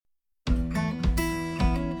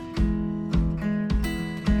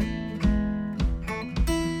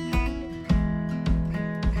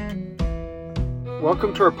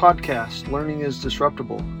Welcome to our podcast, Learning is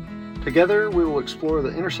Disruptable. Together, we will explore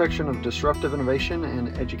the intersection of disruptive innovation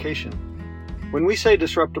and education. When we say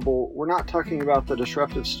disruptable, we're not talking about the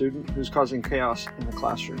disruptive student who's causing chaos in the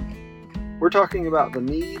classroom. We're talking about the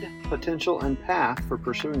need, potential, and path for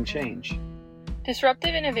pursuing change.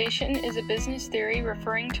 Disruptive innovation is a business theory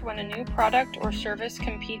referring to when a new product or service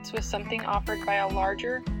competes with something offered by a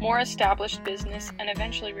larger, more established business and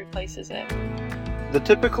eventually replaces it. The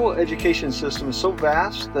typical education system is so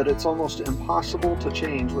vast that it's almost impossible to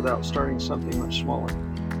change without starting something much smaller.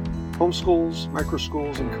 Homeschools,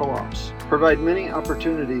 microschools, and co-ops provide many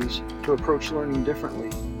opportunities to approach learning differently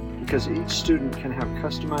because each student can have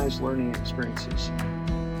customized learning experiences.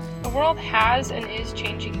 The world has and is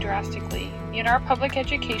changing drastically, yet our public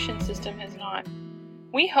education system has not.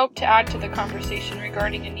 We hope to add to the conversation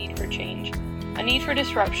regarding a need for change, a need for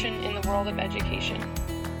disruption in the world of education.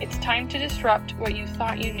 It's time to disrupt what you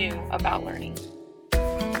thought you knew about learning.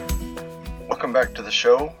 Welcome back to the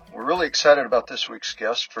show. We're really excited about this week's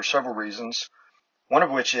guest for several reasons, one of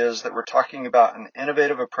which is that we're talking about an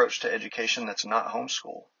innovative approach to education that's not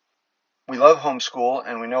homeschool. We love homeschool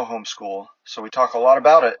and we know homeschool, so we talk a lot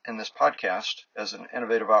about it in this podcast as an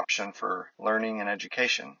innovative option for learning and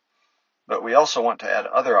education. But we also want to add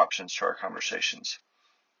other options to our conversations.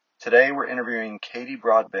 Today we're interviewing Kaity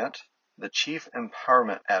Broadbent, the Chief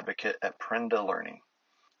Empowerment Advocate at Prenda Learning.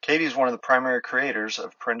 Kaity is one of the primary creators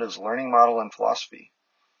of Prenda's learning model and philosophy.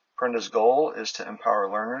 Prenda's goal is to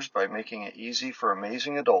empower learners by making it easy for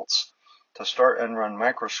amazing adults to start and run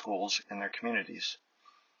microschools in their communities.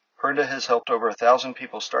 Prenda has helped over 1,000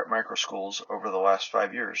 people start microschools over the last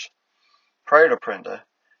 5 years. Prior to Prenda,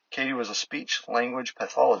 Kaity was a speech-language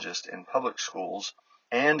pathologist in public schools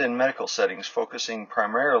and in medical settings, focusing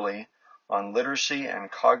primarily on literacy and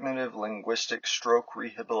cognitive linguistic stroke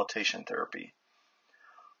rehabilitation therapy.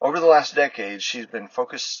 Over the last decade, she's been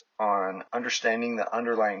focused on understanding the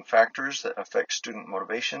underlying factors that affect student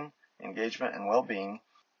motivation, engagement, and well-being,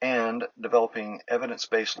 and developing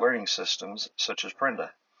evidence-based learning systems such as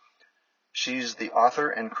Prenda. She's the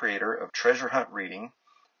author and creator of Treasure Hunt Reading,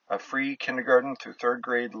 a free kindergarten through third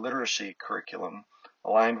grade literacy curriculum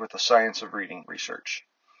aligned with the science of reading research.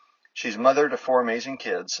 She's mother to 4 amazing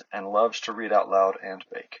kids and loves to read out loud and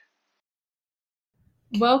bake.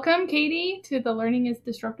 Welcome, Kaity, to the Learning is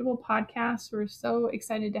Disruptable podcast. We're so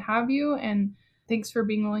excited to have you, and thanks for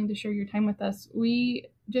being willing to share your time with us. We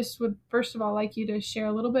just would, first of all, like you to share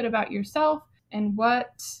a little bit about yourself and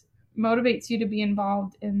what motivates you to be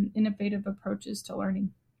involved in innovative approaches to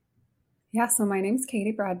learning. Yeah, so my name's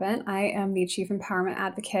Kaity Broadbent. I am the Chief Empowerment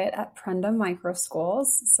Advocate at Prenda Microschools.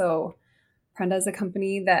 So Prenda is a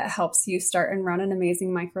company that helps you start and run an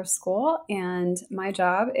amazing microschool, and my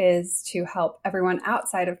job is to help everyone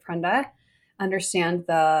outside of Prenda understand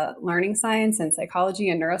the learning science and psychology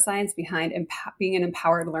and neuroscience behind being an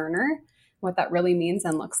empowered learner, what that really means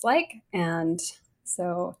and looks like. And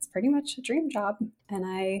so it's pretty much a dream job, and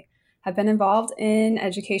I have been involved in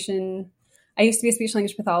education. I used to be a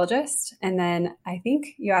speech-language pathologist, and then I think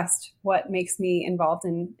you asked what makes me involved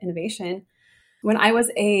in innovation. When I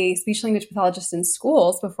was a speech-language pathologist in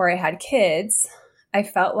schools before I had kids, I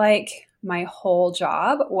felt like my whole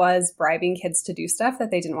job was bribing kids to do stuff that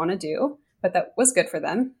they didn't want to do, but that was good for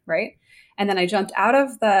them, right? And then I jumped out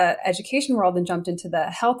of the education world and jumped into the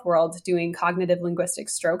health world doing cognitive linguistic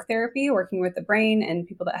stroke therapy, working with the brain and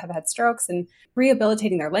people that have had strokes and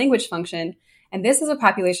rehabilitating their language function. And this is a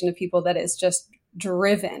population of people that is just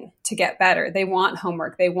driven to get better. They want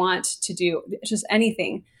homework. They want to do just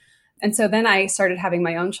anything. And so then I started having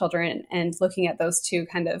my own children and looking at those two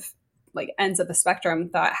kind of like ends of the spectrum,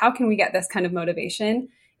 thought, how can we get this kind of motivation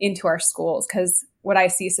into our schools? Because what I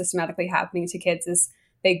see systematically happening to kids is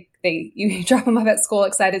you drop them off at school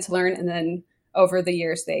excited to learn, and then over the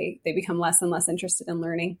years they become less and less interested in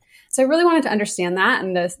learning. So I really wanted to understand that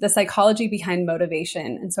and the psychology behind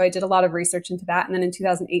motivation. And so I did a lot of research into that. And then in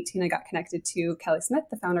 2018, I got connected to Kelly Smith,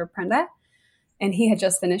 the founder of Prenda, and he had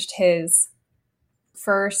just finished his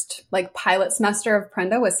first pilot semester of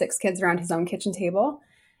Prenda with 6 kids around his own kitchen table.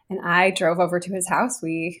 And I drove over to his house.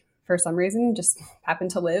 We, for some reason, just happened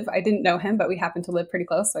to live. I didn't know him, but we happened to live pretty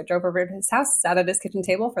close. So I drove over to his house, sat at his kitchen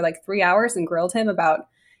table for 3 hours and grilled him about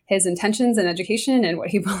his intentions in education and what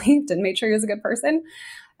he believed, and made sure he was a good person,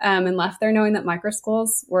 and left there knowing that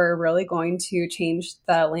microschools were really going to change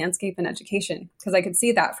the landscape in education, because I could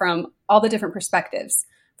see that from all the different perspectives.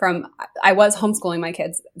 I was homeschooling my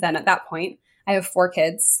kids then at that point. I have 4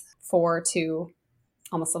 kids, 4 to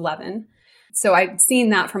almost 11. So I'd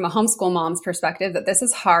seen that from a homeschool mom's perspective, that this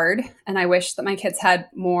is hard. And I wish that my kids had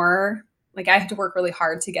more, I had to work really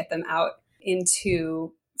hard to get them out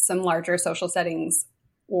into some larger social settings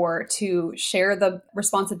or to share the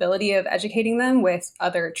responsibility of educating them with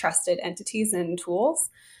other trusted entities and tools.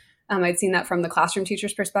 I'd seen that from the classroom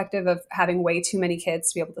teacher's perspective of having way too many kids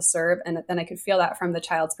to be able to serve. And then I could feel that from the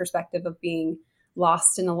child's perspective of being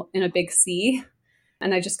lost in a big sea.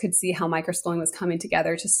 And I just could see how microschooling was coming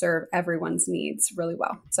together to serve everyone's needs really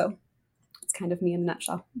well. So it's kind of me in a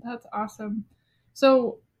nutshell. That's awesome.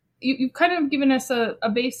 So you've kind of given us a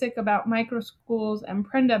basic about microschools and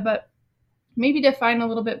Prenda, but maybe define a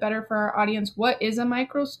little bit better for our audience, what is a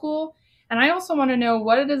microschool? And I also want to know,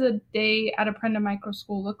 what does a day at a Prenda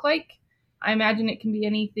microschool look like? I imagine it can be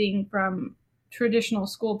anything from traditional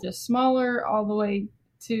school, just smaller, all the way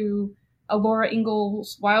to a Laura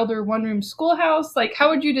Ingalls Wilder one-room schoolhouse. Like, how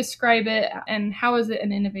would you describe it, and how is it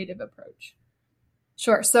an innovative approach?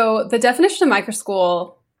 Sure. So the definition of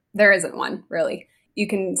microschool, there isn't one, really. You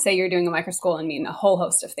can say you're doing a microschool and mean a whole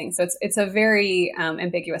host of things. So it's a very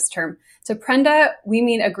ambiguous term. To Prenda, we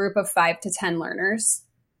mean a group of 5 to 10 learners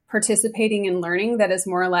participating in learning that is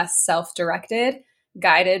more or less self-directed,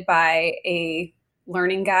 guided by a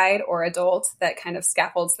learning guide or adult that kind of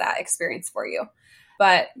scaffolds that experience for you.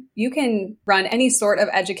 But you can run any sort of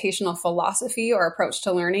educational philosophy or approach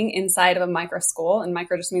to learning inside of a micro school, and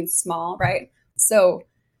micro just means small, right? So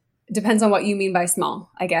it depends on what you mean by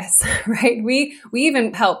small, I guess, right? We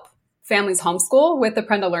even help families homeschool with the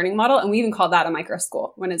Prenda learning model, and we even call that a micro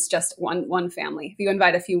school when it's just one family. If you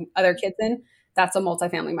invite a few other kids in, that's a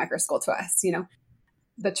multifamily microschool to us.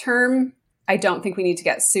 The term, I don't think we need to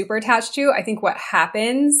get super attached to. I think what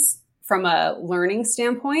happens from a learning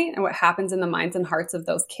standpoint and what happens in the minds and hearts of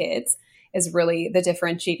those kids is really the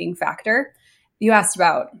differentiating factor. You asked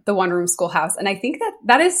about the one-room schoolhouse, and I think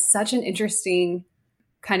that is such an interesting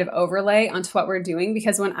kind of overlay onto what we're doing,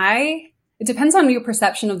 because it depends on your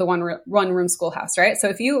perception of the one-room schoolhouse, right? So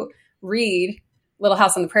if you read Little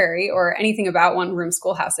House on the Prairie or anything about one-room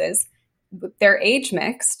schoolhouses, they're age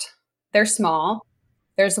mixed, they're small,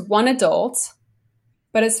 there's one adult,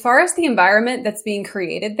 but as far as the environment that's being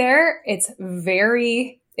created there, it's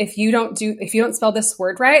very, if you don't spell this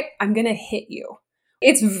word right, I'm going to hit you.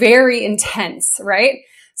 It's very intense, right?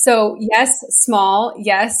 So yes, small,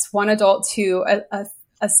 yes, one adult to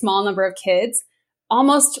a small number of kids,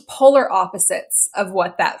 almost polar opposites of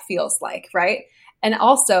what that feels like, right? And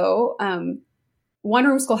also,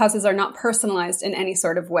 one-room schoolhouses are not personalized in any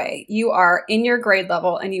sort of way. You are in your grade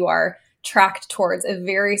level and you are tracked towards a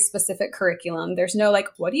very specific curriculum. There's no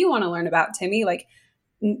what do you want to learn about, Timmy?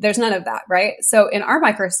 There's none of that, right? So in our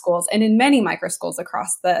micro schools and in many micro schools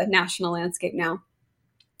across the national landscape now,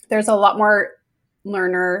 there's a lot more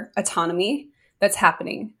learner autonomy that's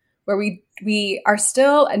happening, where we are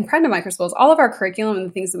still, in Prenda micro schools, all of our curriculum and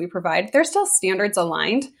the things that we provide, they're still standards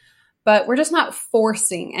aligned, but we're just not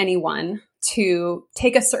forcing anyone to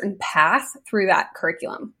take a certain path through that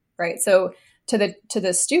curriculum, right? So to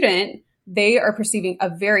the student, they are perceiving a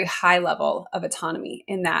very high level of autonomy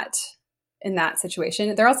in that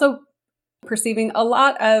situation. They're also perceiving a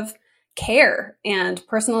lot of care and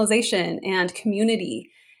personalization and community,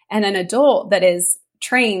 and an adult that is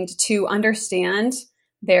trained to understand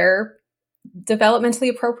their developmentally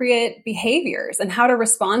appropriate behaviors and how to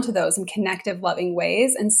respond to those in connective, loving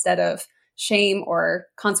ways instead of shame or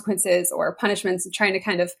consequences or punishments, and trying to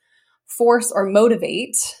kind of force or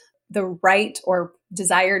motivate the right or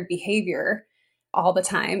desired behavior all the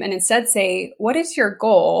time. And instead say, what is your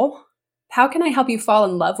goal? How can I help you fall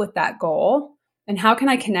in love with that goal? And how can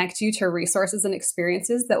I connect you to resources and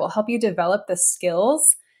experiences that will help you develop the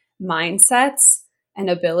skills, mindsets, and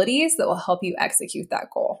abilities that will help you execute that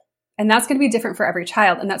goal? And that's going to be different for every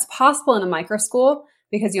child. And that's possible in a micro school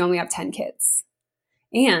because you only have 10 kids.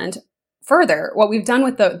 And further, what we've done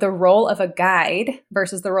with the role of a guide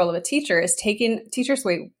versus the role of a teacher is teachers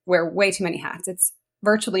wear way too many hats. It's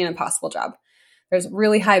virtually an impossible job. There's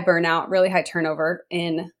really high burnout, really high turnover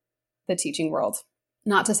in the teaching world.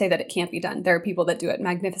 Not to say that it can't be done. There are people that do it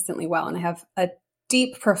magnificently well, and I have a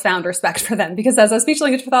deep, profound respect for them, because as a speech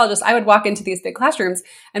language pathologist, I would walk into these big classrooms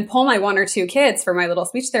and pull my 1 or 2 kids for my little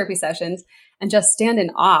speech therapy sessions and just stand in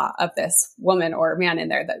awe of this woman or man in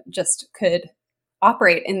there that just could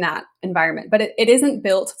operate in that environment. But it isn't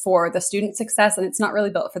built for the student success, and it's not really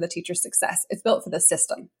built for the teacher's success. It's built for the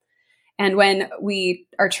system. And when we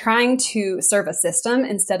are trying to serve a system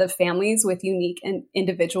instead of families with unique and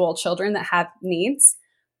individual children that have needs,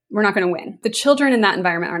 we're not going to win. The children in that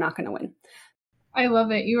environment are not going to win. I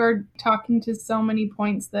love it. You are talking to so many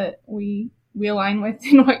points that we align with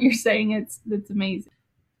in what you're saying. It's amazing.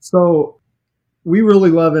 So we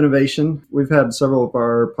really love innovation. We've had several of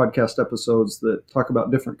our podcast episodes that talk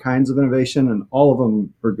about different kinds of innovation, and all of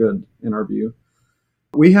them are good in our view.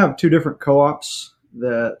 We have two different co-ops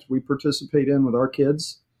that we participate in with our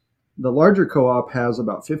kids. The larger co-op has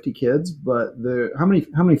about 50 kids, but how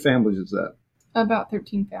many families is that? About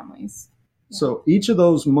 13 families. Yeah. So each of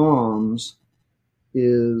those moms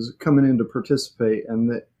is coming in to participate,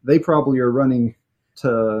 and they probably are running,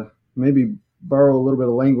 to maybe borrow a little bit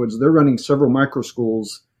of language, they're running several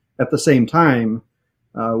microschools at the same time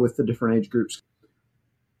with the different age groups.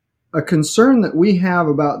 A concern that we have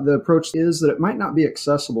about the approach is that it might not be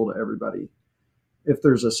accessible to everybody. If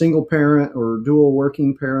there's a single parent or dual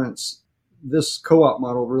working parents, this co-op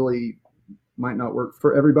model really might not work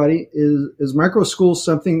for everybody. Is Microschools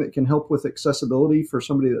something that can help with accessibility for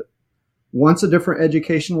somebody that wants a different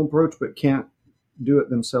educational approach but can't do it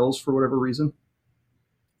themselves for whatever reason?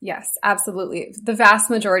 Yes, absolutely. The vast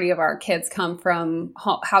majority of our kids come from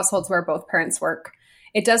households where both parents work.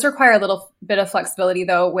 It does require a little bit of flexibility,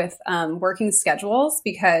 though, with working schedules,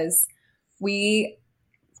 because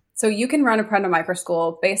so you can run a Prenda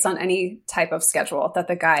microschool based on any type of schedule that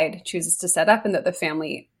the guide chooses to set up and that the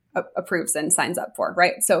family approves and signs up for,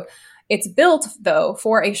 right? So it's built, though,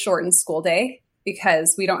 for a shortened school day,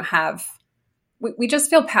 because we just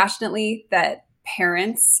feel passionately that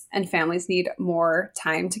parents and families need more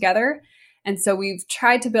time together. And so we've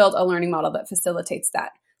tried to build a learning model that facilitates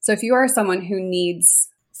that. So if you are someone who needs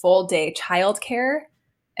full day childcare,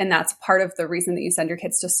 and that's part of the reason that you send your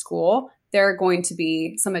kids to school, there are going to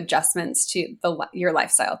be some adjustments to your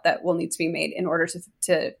lifestyle that will need to be made in order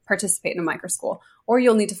to participate in a microschool. Or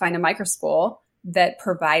you'll need to find a microschool that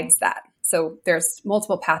provides that. So there's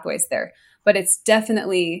multiple pathways there. But it's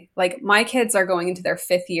definitely, like, my kids are going into their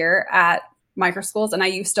 5th year at microschools, and I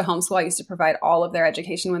used to homeschool. I used to provide all of their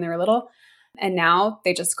education when they were little. And now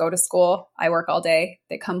they just go to school. I work all day.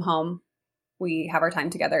 They come home. We have our time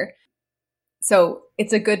together. So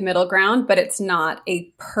it's a good middle ground, but it's not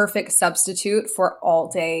a perfect substitute for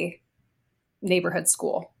all day neighborhood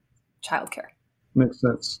school childcare. Makes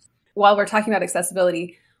sense. While we're talking about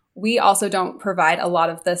accessibility, we also don't provide a lot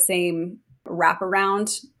of the same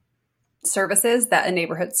wraparound services that a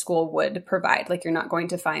neighborhood school would provide. Like, you're not going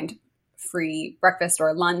to find free breakfast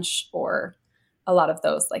or lunch or a lot of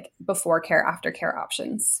those like before care, after care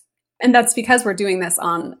options. And that's because we're doing this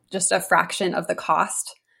on just a fraction of the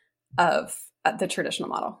cost of the traditional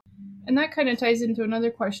model. And that kind of ties into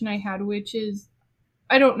another question I had, which is,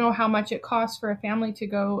 I don't know how much it costs for a family to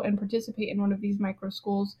go and participate in one of these micro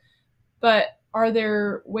schools, but are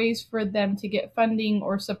there ways for them to get funding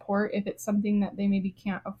or support if it's something that they maybe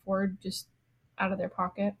can't afford just out of their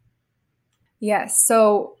pocket? Yes.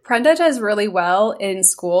 So Prenda does really well in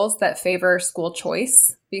schools that favor school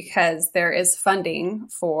choice, because there is funding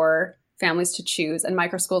for families to choose, and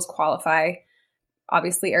microschools qualify.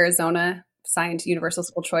 Obviously, Arizona signed universal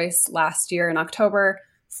school choice last year in October.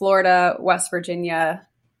 Florida, West Virginia,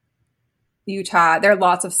 Utah, there are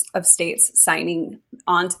lots of states signing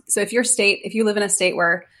on. So if you live in a state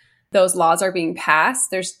where those laws are being passed,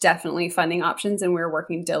 there's definitely funding options, and we're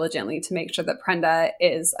working diligently to make sure that Prenda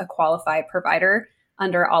is a qualified provider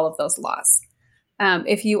under all of those laws.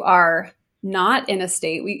 If you are not in a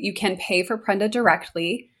state, you can pay for Prenda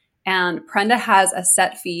directly, and Prenda has a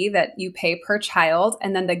set fee that you pay per child,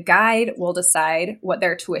 and then the guide will decide what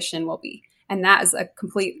their tuition will be. And that is a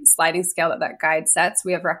complete sliding scale that guide sets.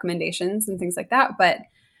 We have recommendations and things like that, but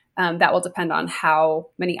that will depend on how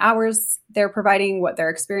many hours they're providing, what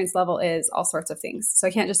their experience level is, all sorts of things. So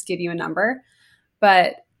I can't just give you a number,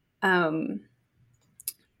 but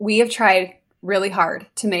we have tried really hard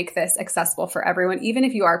to make this accessible for everyone, even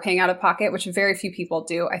if you are paying out of pocket, which very few people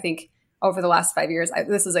do. I think over the last 5 years,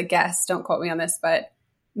 this is a guess, don't quote me on this, but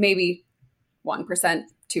maybe 1%,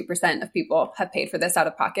 2% of people have paid for this out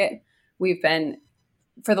of pocket. We've been,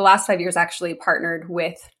 for the last 5 years, actually partnered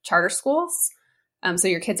with charter schools. So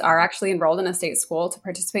your kids are actually enrolled in a state school to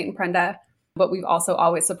participate in Prenda, but we've also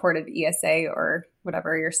always supported ESA, or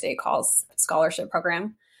whatever your state calls scholarship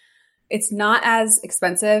program. It's not as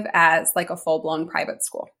expensive as like a full-blown private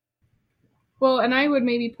school. Well, and I would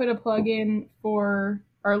maybe put a plug in for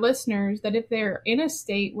our listeners that if they're in a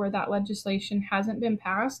state where that legislation hasn't been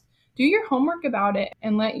passed, do your homework about it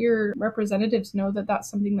and let your representatives know that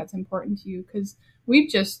that's something that's important to you, because we've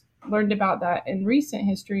just learned about that in recent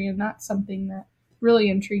history, and that's something that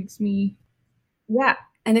really intrigues me. Yeah.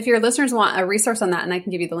 And if your listeners want a resource on that, and I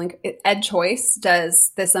can give you the link, EdChoice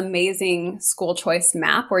does this amazing school choice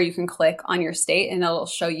map where you can click on your state and it'll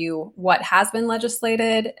show you what has been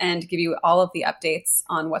legislated and give you all of the updates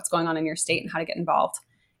on what's going on in your state and how to get involved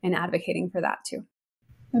in advocating for that too.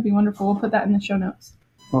 That'd be wonderful. We'll put that in the show notes.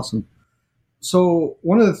 Awesome. So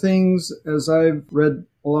one of the things, as I've read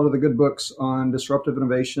a lot of the good books on disruptive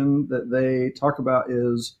innovation that they talk about,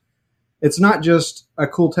 is it's not just a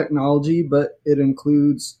cool technology, but it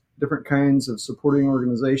includes different kinds of supporting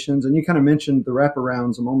organizations. And you kind of mentioned the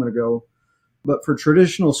wraparounds a moment ago. But for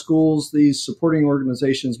traditional schools, these supporting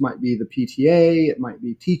organizations might be the PTA, it might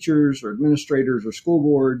be teachers or administrators or school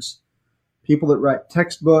boards, people that write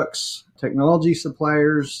textbooks, technology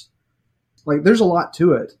suppliers. Like, there's a lot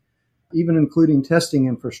to it, even including testing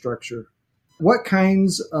infrastructure. What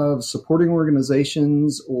kinds of supporting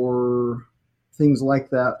organizations or things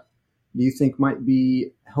like that do you think might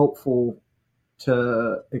be helpful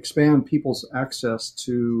to expand people's access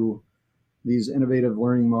to these innovative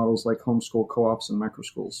learning models like homeschool co-ops and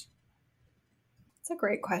microschools? That's a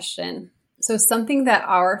great question. So something that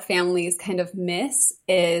our families kind of miss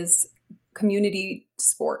is community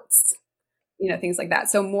sports, things like that.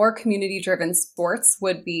 So more community-driven sports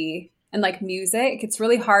would be, and like music, it's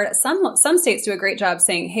really hard. Some states do a great job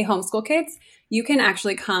saying, hey, homeschool kids, you can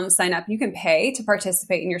actually come sign up. You can pay to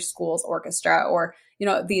participate in your school's orchestra or,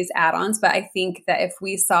 these add-ons. But I think that if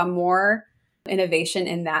we saw more innovation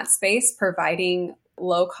in that space, providing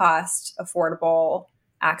low-cost, affordable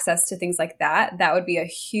access to things like that, that would be a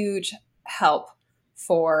huge help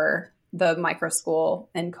for the microschool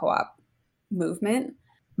and co-op movement.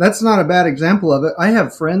 That's not a bad example of it. I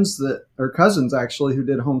have friends that are cousins actually who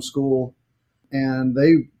did homeschool, and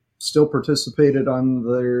they still participated on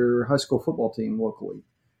their high school football team locally.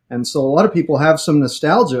 And so a lot of people have some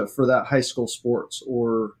nostalgia for that high school sports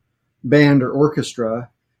or band or orchestra,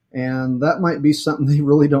 and that might be something they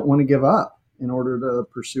really don't want to give up in order to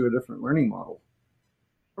pursue a different learning model.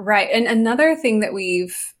 Right. And another thing that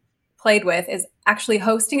we've played with is actually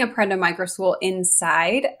hosting a Prenda microschool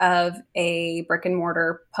inside of a brick and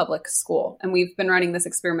mortar public school. And we've been running this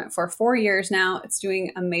experiment for 4 years now. It's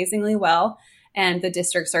doing amazingly well. And the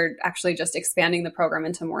districts are actually just expanding the program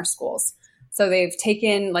into more schools. So they've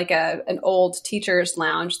taken like an old teacher's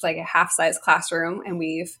lounge, it's like a half-size classroom, and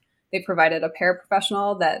they provided a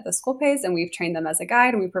paraprofessional that the school pays, and we've trained them as a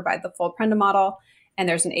guide, and we provide the full Prenda model. And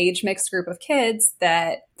there's an age mixed group of kids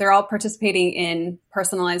that they're all participating in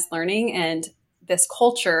personalized learning and this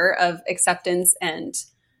culture of acceptance and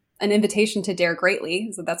an invitation to dare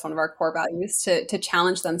greatly. So that's one of our core values, to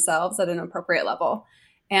challenge themselves at an appropriate level.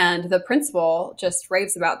 And the principal just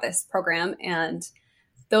raves about this program. And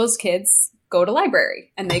those kids go to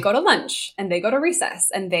library, and they go to lunch, and they go to recess,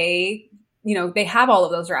 and they have all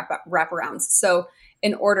of those wraparounds. So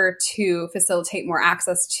in order to facilitate more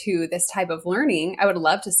access to this type of learning, I would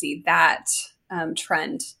love to see that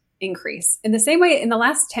trend increase. In the same way, in the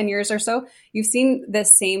last 10 years or so, you've seen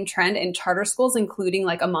this same trend in charter schools, including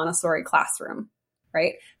like a Montessori classroom,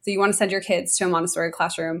 right? So you want to send your kids to a Montessori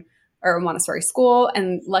classroom or a Montessori school,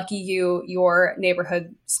 and lucky you, your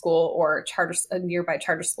neighborhood school or a nearby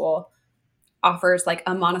charter school offers like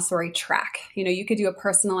a Montessori track. You could do a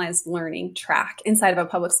personalized learning track inside of a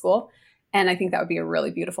public school. And I think that would be a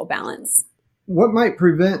really beautiful balance. What might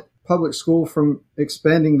prevent public school from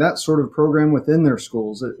expanding that sort of program within their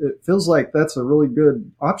schools? It feels like that's a really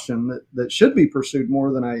good option that should be pursued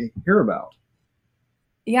more than I hear about.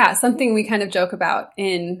 Yeah, something we kind of joke about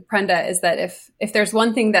in Prenda is that if there's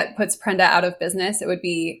one thing that puts Prenda out of business, that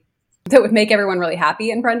would make everyone really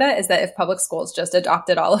happy in Prenda, is that if public schools just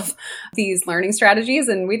adopted all of these learning strategies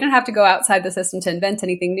and we didn't have to go outside the system to invent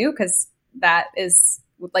anything new, because that is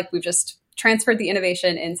like we've just transferred the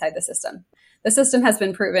innovation inside the system. The system has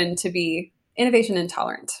been proven to be innovation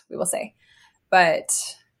intolerant, we will say, but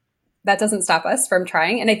that doesn't stop us from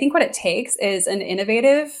trying. And I think what it takes is an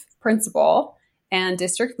innovative principal and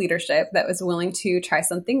district leadership that was willing to try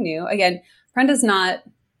something new. Again, Prenda's not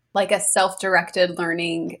like a self-directed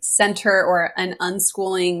learning center or an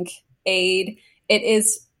unschooling aid. It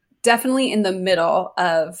is definitely in the middle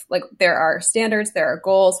of, like, there are standards, there are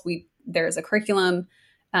goals, there's a curriculum.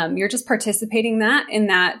 You're just participating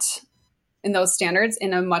in those standards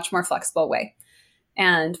in a much more flexible way.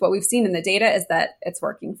 And what we've seen in the data is that it's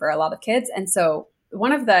working for a lot of kids. And so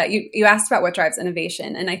you asked about what drives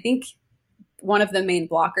innovation. And I think one of the main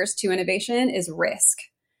blockers to innovation is risk,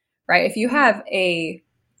 right? If you have a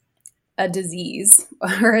disease,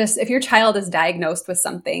 or if your child is diagnosed with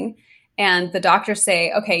something and the doctors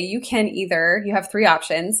say, okay, you have 3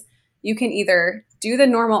 options. You can either do the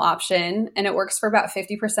normal option, and it works for about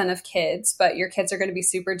 50% of kids, but your kids are going to be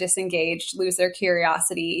super disengaged, lose their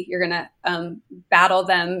curiosity. You're going to battle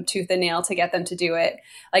them tooth and nail to get them to do it.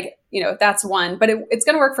 That's one, but it's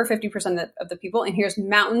going to work for 50% of the people. And here's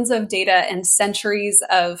mountains of data and centuries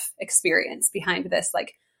of experience behind this,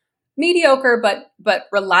 like mediocre, but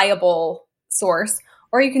reliable source.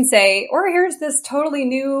 Or you can say, or here's this totally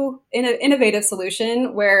new innovative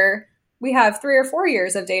solution where we have 3 or 4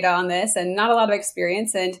 years of data on this and not a lot of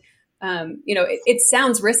experience. And, it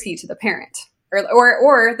sounds risky to the parent.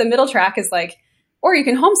 Or the middle track is like, or you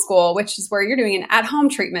can homeschool, which is where you're doing an at-home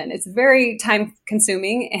treatment. It's very time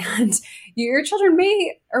consuming and your children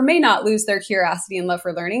may or may not lose their curiosity and love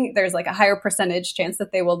for learning. There's like a higher percentage chance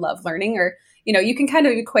that they will love learning, or, you can kind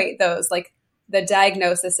of equate those, like the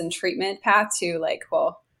diagnosis and treatment path to like,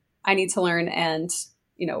 well, I need to learn and,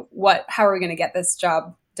 how are we going to get this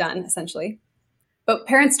job done essentially? But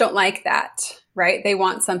parents don't like that, right? They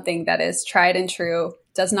want something that is tried and true,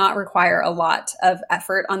 does not require a lot of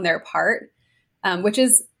effort on their part, which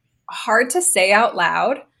is hard to say out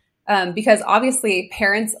loud because obviously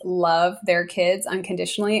parents love their kids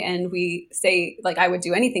unconditionally. And we say, like, I would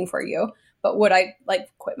do anything for you, but would I like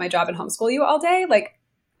quit my job and homeschool you all day? Like,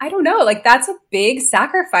 I don't know. Like, that's a big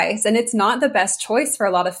sacrifice and it's not the best choice for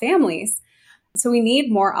a lot of families. So we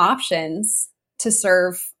need more options to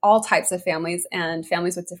serve all types of families and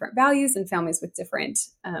families with different values and families with different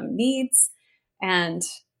needs. And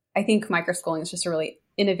I think microschooling is just a really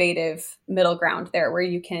innovative middle ground there where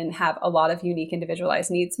you can have a lot of unique individualized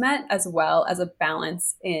needs met as well as a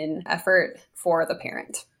balance in effort for the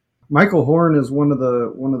parent. Michael Horn is one of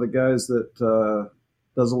the guys that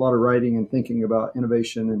does a lot of writing and thinking about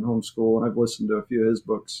innovation in homeschool, and I've listened to a few of his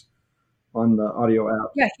books on the audio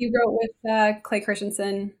app. Yeah, he wrote with Clay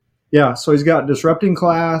Christensen. Yeah, so he's got Disrupting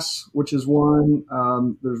Class, which is one.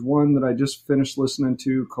 There's one that I just finished listening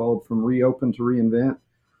to called From Reopen to Reinvent.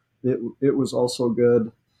 It was also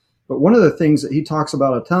good. But one of the things that he talks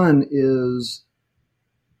about a ton is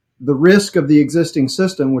the risk of the existing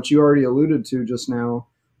system, which you already alluded to just now,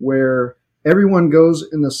 where everyone goes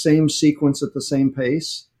in the same sequence at the same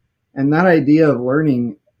pace. And that idea of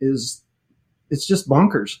learning it's just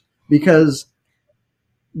bonkers, because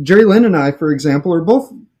Jerry Lynn and I, for example, are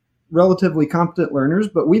both relatively competent learners,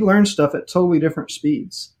 but we learn stuff at totally different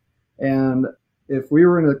speeds. And if we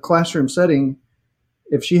were in a classroom setting,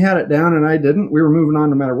 if she had it down and I didn't, we were moving on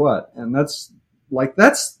no matter what. And that's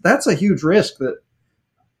a huge risk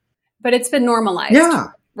but it's been normalized. Yeah.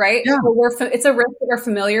 Right? Yeah. So it's a risk that we're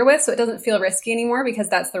familiar with, so it doesn't feel risky anymore because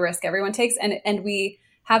that's the risk everyone takes. And we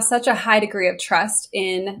have such a high degree of trust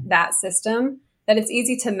in that system that it's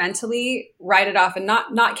easy to mentally write it off and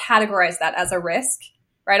not categorize that as a risk,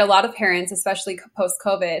 right? A lot of parents, especially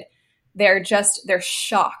post-COVID, they're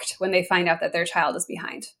shocked when they find out that their child is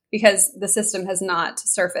behind because the system has not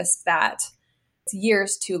surfaced that. It's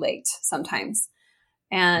years too late sometimes.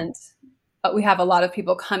 And we have a lot of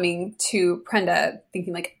people coming to Prenda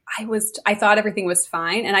thinking like, I thought everything was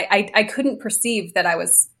fine. And I couldn't perceive that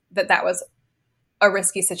that was a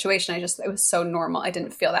risky situation. It was so normal. I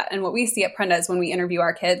didn't feel that. And what we see at Prenda is when we interview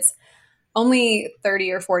our kids, only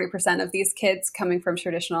 30 or 40% of these kids coming from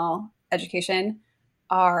traditional education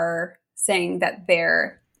are saying that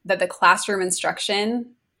the classroom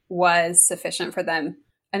instruction was sufficient for them.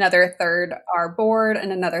 Another third are bored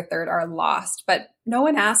and another third are lost. But no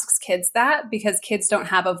one asks kids that because kids don't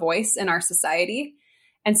have a voice in our society.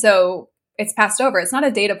 And so it's passed over. It's not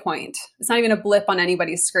a data point. It's not even a blip on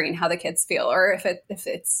anybody's screen how the kids feel or if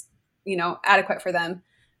it's adequate for them.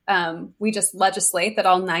 We just legislate that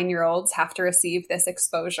all 9-year-olds have to receive this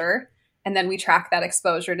exposure. And then we track that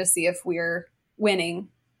exposure to see if we're winning.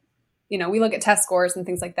 We look at test scores and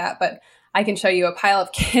things like that. But I can show you a pile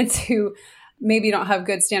of kids who maybe don't have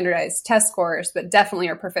good standardized test scores, but definitely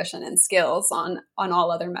are proficient in skills on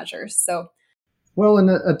all other measures. So, well, in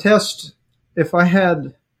a test, if I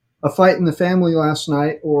had a fight in the family last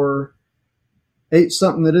night or ate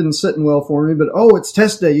something that didn't sit in well for me, but, it's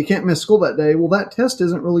test day, you can't miss school that day. Well, that test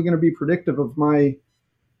isn't really going to be predictive of my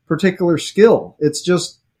particular skill. It's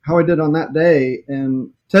just how I did on that day.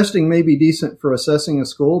 And testing may be decent for assessing a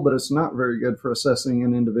school, but it's not very good for assessing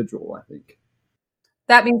an individual, I think.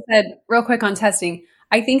 That being said, real quick on testing,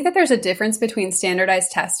 I think that there's a difference between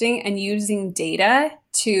standardized testing and using data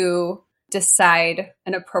to decide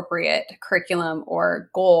an appropriate curriculum or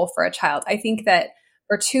goal for a child. I think that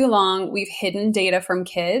for too long, we've hidden data from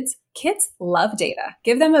kids. Kids love data.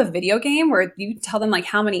 Give them a video game where you tell them like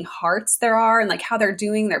how many hearts there are and like how they're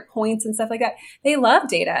doing their points and stuff like that. They love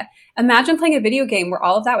data. Imagine playing a video game where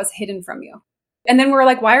all of that was hidden from you. And then we're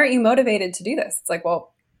like, why aren't you motivated to do this? It's like,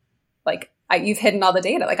 well, like you've hidden all the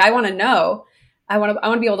data. Like I want to know, I want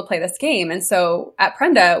to be able to play this game. And so at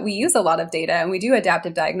Prenda, we use a lot of data and we do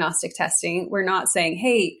adaptive diagnostic testing. We're not saying,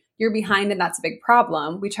 hey, you're behind and that's a big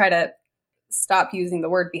problem. We try to stop using the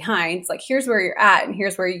word behind. It's like, here's where you're at and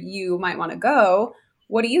here's where you might want to go.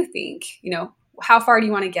 What do you think? How far do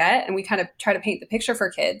you want to get? And we kind of try to paint the picture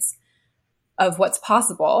for kids. of what's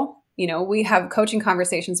possible. We have coaching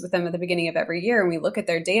conversations with them at the beginning of every year, and we look at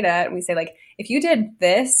their data and we say, like, if you did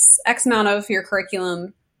this X amount of your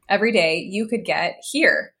curriculum every day, you could get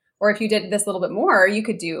here. Or if you did this little bit more, you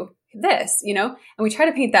could do this, and we try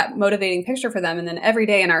to paint that motivating picture for them. And then every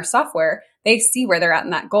day in our software, they see where they're at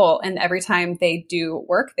in that goal. And every time they do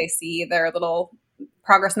work, they see their little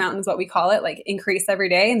progress mountains, what we call it, like increase every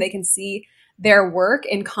day. And they can see their work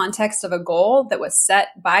in context of a goal that was set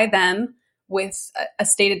by them with a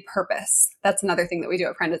stated purpose. That's another thing that we do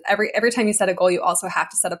at Prenda. Every time you set a goal, you also have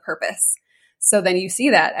to set a purpose. So then you see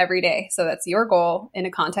that every day. So that's your goal in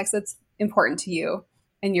a context that's important to you.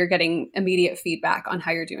 And you're getting immediate feedback on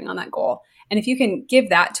how you're doing on that goal. And if you can give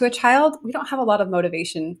that to a child, we don't have a lot of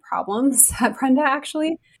motivation problems at Prenda,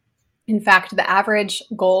 actually. In fact, the average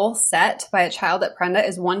goal set by a child at Prenda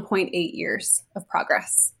is 1.8 years of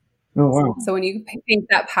progress. Oh, wow. So when you paint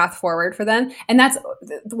that path forward for them, and that's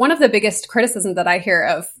one of the biggest criticisms that I hear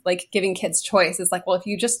of like giving kids choice is like, well, if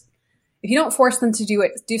you don't force them to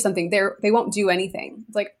do something, they won't do anything.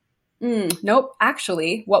 It's like, nope.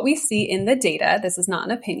 Actually, what we see in the data, this is not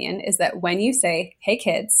an opinion, is that when you say, hey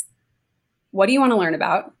kids, what do you want to learn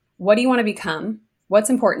about? What do you want to become? What's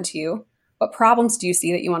important to you? What problems do you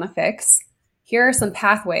see that you want to fix? Here are some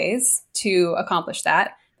pathways to accomplish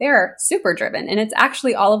that. They are super driven. And it's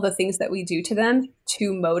actually all of the things that we do to them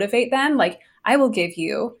to motivate them. Like, I will give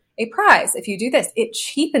you a prize if you do this. It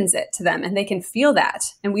cheapens it to them and they can feel that.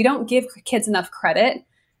 And we don't give kids enough credit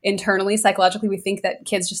internally. Psychologically, we think that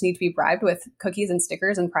kids just need to be bribed with cookies and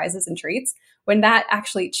stickers and prizes and treats, when that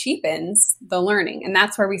actually cheapens the learning. And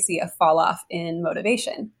that's where we see a fall off in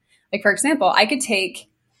motivation. Like, for example, I could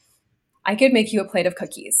make you a plate of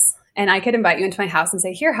cookies. And I could invite you into my house and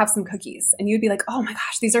say, here, have some cookies. And you'd be like, oh my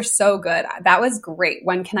gosh, these are so good. That was great.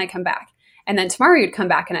 When can I come back? And then tomorrow you'd come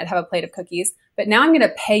back and I'd have a plate of cookies. But now I'm going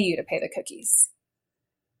to pay you to pay the cookies.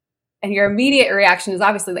 And your immediate reaction is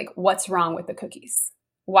obviously like, what's wrong with the cookies?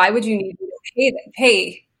 Why would you need to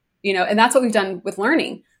pay? And that's what we've done with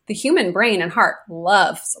learning. The human brain and heart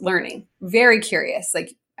loves learning. Very curious.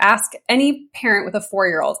 Like, ask any parent with a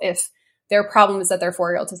 4-year-old if their problem is that their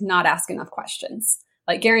 4-year-old does not ask enough questions.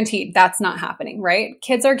 Like, guaranteed, that's not happening, right?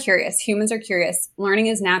 Kids are curious. Humans are curious. Learning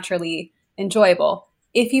is naturally enjoyable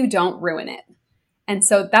if you don't ruin it. And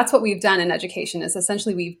so that's what we've done in education, is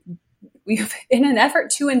essentially we've in an effort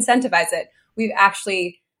to incentivize it,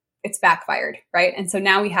 it's backfired, right? And so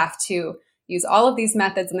now we have to use all of these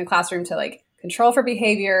methods in the classroom to like control for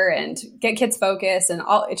behavior and get kids focused, and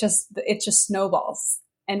it just snowballs.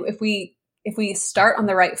 And if we start on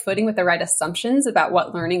the right footing with the right assumptions about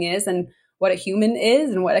what learning is and what a human is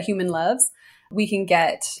and what a human loves, we can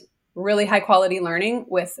get really high quality learning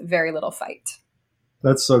with very little fight.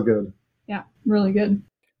 That's so good. Yeah, really good.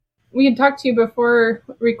 We had talked to you before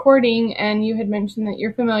recording, and you had mentioned that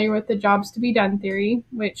you're familiar with the jobs to be done theory,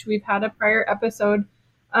 which we've had a prior episode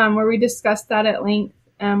where we discussed that at length.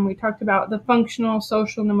 We talked about the functional,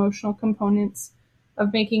 social, and emotional components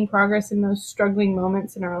of making progress in those struggling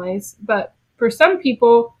moments in our lives. But for some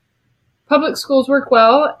people, public schools work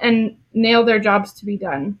well and nail their jobs to be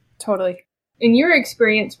done. Totally. In your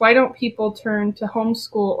experience, why don't people turn to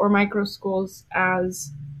homeschool or microschools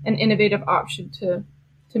as an innovative option to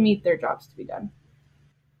meet their jobs to be done?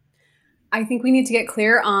 I think we need to get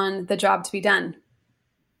clear on the job to be done,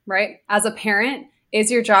 right? As a parent, is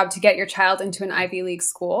your job to get your child into an Ivy League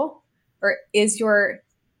school? Or is your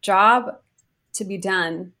job to be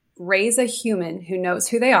done, raise a human who knows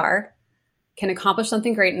who they are, can accomplish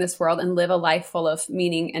something great in this world, and live a life full of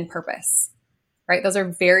meaning and purpose, right? Those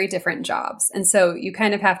are very different jobs. And so you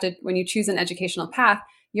kind of have to, when you choose an educational path,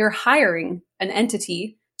 you're hiring an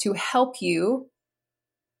entity to help you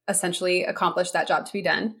essentially accomplish that job to be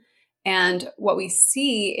done. And what we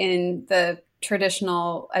see in the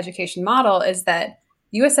traditional education model is that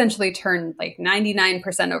you essentially turn like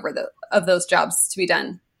 99% of those jobs to be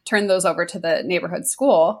done, turn those over to the neighborhood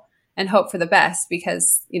school and hope for the best,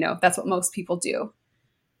 because, that's what most people do,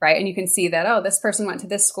 right? And you can see that, oh, this person went to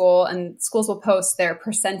this school, and schools will post their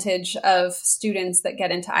percentage of students that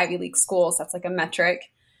get into Ivy League schools. That's like a metric.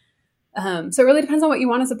 So it really depends on what you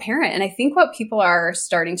want as a parent. And I think what people are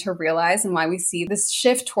starting to realize, and why we see this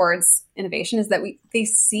shift towards innovation, is that they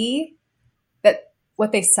see that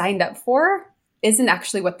what they signed up for isn't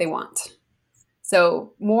actually what they want.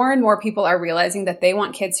 So more and more people are realizing that they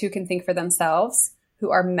want kids who can think for themselves, who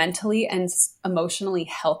are mentally and emotionally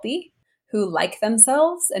healthy, who like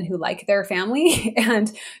themselves and who like their family,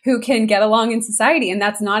 and who can get along in society. And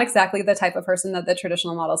that's not exactly the type of person that the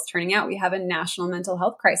traditional model is turning out. We have a national mental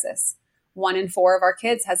health crisis. 1 in 4 of our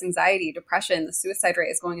kids has anxiety, depression. The suicide rate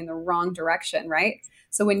is going in the wrong direction, right?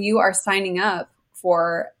 So when you are signing up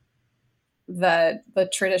for the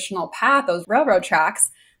traditional path, those railroad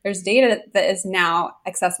tracks, there's data that is now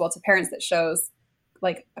accessible to parents that shows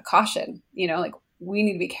like a caution, like we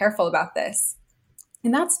need to be careful about this.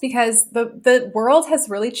 And that's because the world has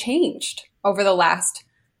really changed over the last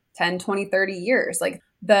 10, 20, 30 years. Like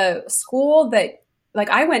the school that, like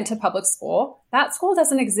I went to public school, that school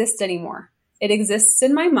doesn't exist anymore. It exists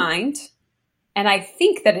in my mind. And I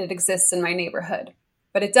think that it exists in my neighborhood,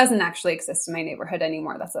 but it doesn't actually exist in my neighborhood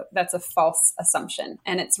anymore. That's a false assumption.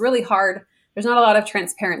 And it's really hard. There's not a lot of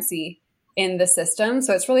transparency in the system.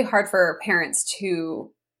 So it's really hard for parents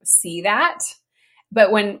to see that.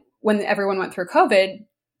 But when everyone went through COVID,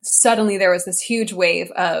 suddenly there was this huge wave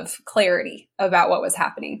of clarity about what was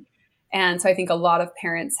happening. And so I think a lot of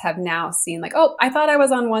parents have now seen like, oh, I thought I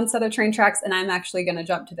was on one set of train tracks and I'm actually going to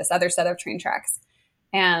jump to this other set of train tracks.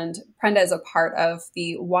 And Prenda is a part of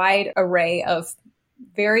the wide array of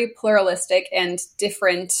very pluralistic and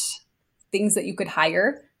different things that you could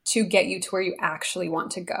hire to get you to where you actually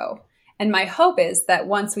want to go. And my hope is that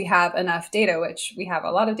once we have enough data, which we have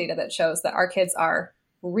a lot of data that shows that our kids are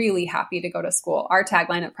really happy to go to school. Our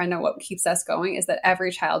tagline at Prenda, what keeps us going, is that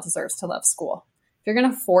every child deserves to love school. If you're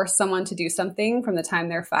going to force someone to do something from the time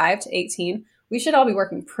they're 5 to 18, we should all be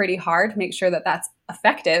working pretty hard to make sure that that's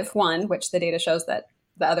effective, one, which the data shows that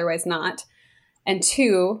the other way is not, and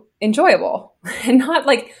two, enjoyable. And not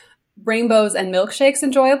like rainbows and milkshakes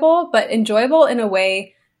enjoyable, but enjoyable in a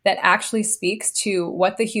way that actually speaks to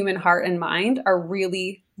what the human heart and mind are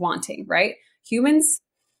really wanting, right? Humans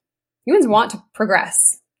want to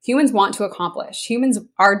progress. Humans want to accomplish. Humans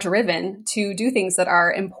are driven to do things that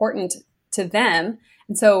are important to them.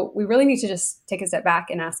 And so we really need to just take a step back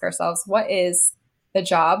and ask ourselves, what is the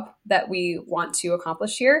job that we want to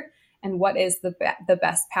accomplish here? And what is the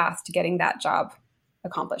best path to getting that job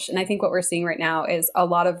accomplished? And I think what we're seeing right now is a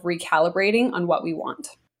lot of recalibrating on what we want.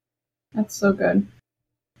 That's so good.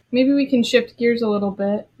 Maybe we can shift gears a little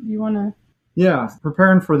bit. Do you want to? Yeah,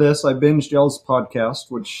 preparing for this, I binged Yell's podcast,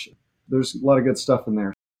 which there's a lot of good stuff in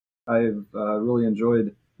there. I've really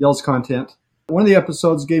enjoyed Yell's content. One of the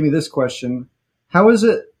episodes gave me this question: how is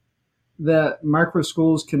it that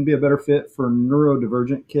microschools can be a better fit for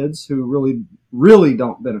neurodivergent kids who really, really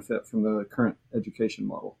don't benefit from the current education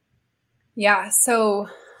model? Yeah, so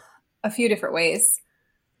a few different ways.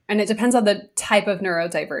 And it depends on the type of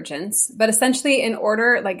neurodivergence. But essentially, in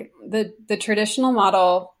order, like the traditional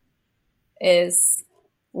model is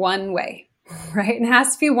one way, right? It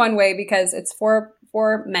has to be one way because it's for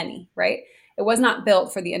many, right? It was not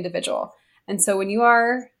built for the individual. And so when you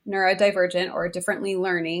are neurodivergent or differently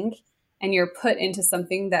learning and you're put into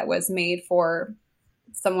something that was made for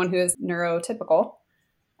someone who is neurotypical,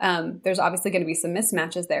 there's obviously going to be some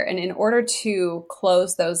mismatches there. And in order to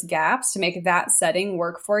close those gaps, to make that setting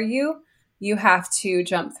work for you, you have to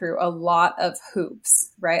jump through a lot of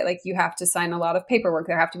hoops, right? Like you have to sign a lot of paperwork.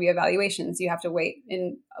 There have to be evaluations. You have to wait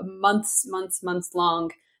in a months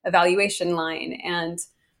long evaluation line. And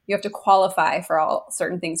you have to qualify for all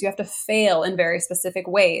certain things. You have to fail in very specific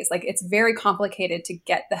ways. Like it's very complicated to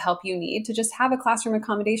get the help you need to just have a classroom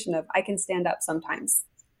accommodation of I can stand up sometimes,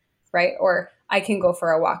 right? Or I can go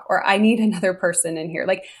for a walk, or I need another person in here.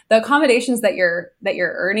 Like the accommodations that you're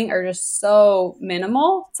earning are just so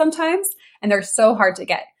minimal sometimes, and they're so hard to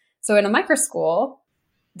get. So in a microschool,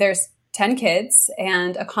 there's 10 kids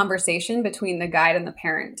and a conversation between the guide and the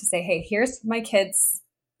parent to say, hey, here's my kid's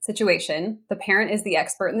situation. The parent is the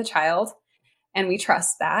expert in the child, and we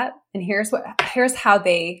trust that. And here's how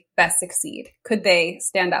they best succeed. Could they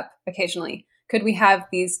stand up occasionally? Could we have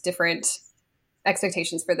these different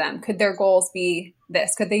expectations for them? Could their goals be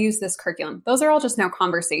this? Could they use this curriculum? Those are all just now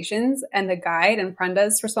conversations, and the guide and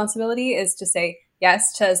Prenda's responsibility is to say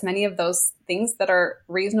yes to as many of those things that are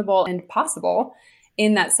reasonable and possible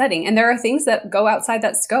in that setting. And there are things that go outside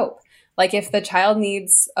that scope. Like if the child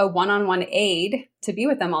needs a one-on-one aide to be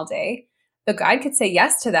with them all day, the guide could say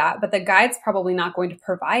yes to that, but the guide's probably not going to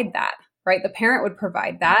provide that, right? The parent would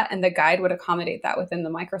provide that, and the guide would accommodate that within the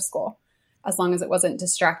microschool, as long as it wasn't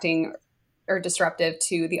distracting or disruptive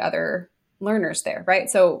to the other learners there, right?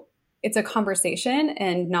 So it's a conversation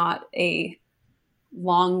and not a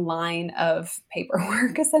long line of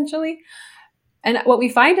paperwork, essentially. And what we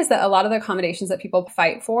find is that a lot of the accommodations that people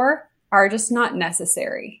fight for are just not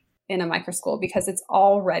necessary in a microschool, because it's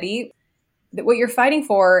already, what you're fighting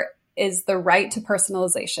for is the right to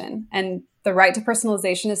personalization. And the right to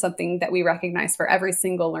personalization is something that we recognize for every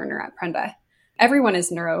single learner at Prenda. Everyone is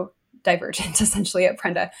neurodivergent, essentially, at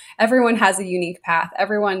Prenda. Everyone has a unique path.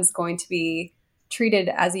 Everyone's going to be treated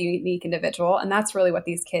as a unique individual. And that's really what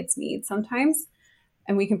these kids need sometimes.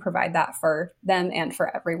 and we can provide that for them and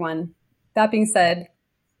for everyone. That being said,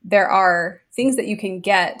 there are things that you can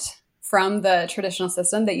get from the traditional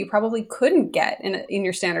system that you probably couldn't get in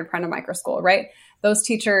your standard Prenda micro school, right? Those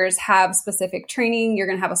teachers have specific training. You're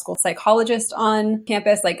going to have a school psychologist on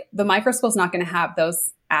campus. Like the micro school is not going to have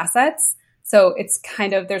those assets. So it's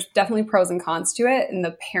there's definitely pros and cons to it. And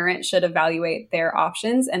the parent should evaluate their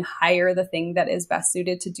options and hire the thing that is best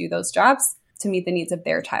suited to do those jobs to meet the needs of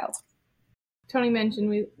their child. Tony mentioned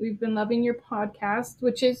we've been loving your podcast,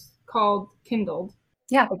 which is called Kindled.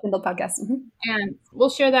 Yeah, the Kindle podcast. Mm-hmm. And we'll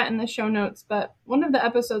share that in the show notes. But one of the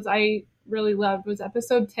episodes I really loved was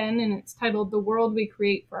episode 10, and it's titled The World We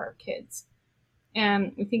Create for Our Kids.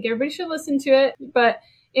 And we think everybody should listen to it. But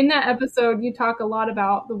in that episode, you talk a lot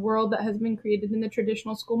about the world that has been created in the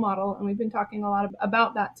traditional school model. And we've been talking a lot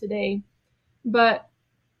about that today. But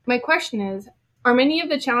my question is, are many of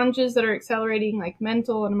the challenges that are accelerating, like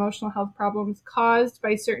mental and emotional health problems, caused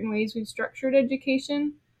by certain ways we've structured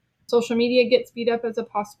education? Social media gets beat up as a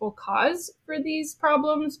possible cause for these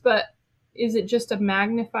problems, but is it just a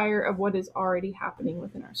magnifier of what is already happening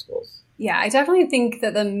within our schools? Yeah, I definitely think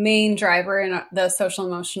that the main driver in the social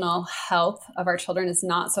emotional health of our children is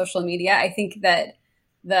not social media. I think that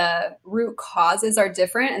the root causes are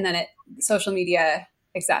different, and then social media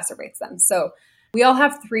exacerbates them. So we all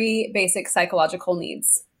have 3 basic psychological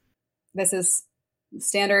needs. This is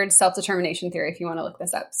standard self-determination theory if you want to look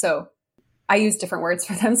this up. So I use different words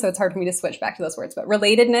for them, so it's hard for me to switch back to those words. But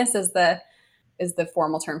relatedness is the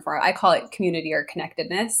formal term for it. I call it community or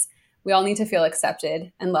connectedness. We all need to feel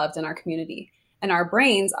accepted and loved in our community. And our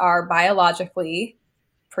brains are biologically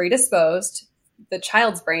predisposed. The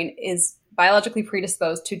child's brain is biologically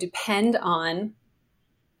predisposed to depend on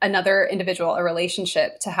another individual, a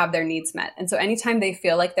relationship, to have their needs met. And so anytime they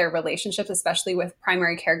feel like their relationships, especially with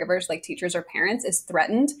primary caregivers like teachers or parents, is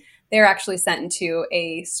threatened, they're actually sent into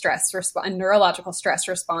a neurological stress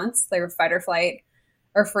response, their fight or flight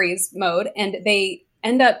or freeze mode. And they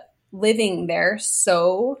end up living there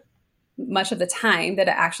so much of the time that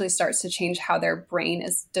it actually starts to change how their brain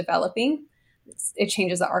is developing. It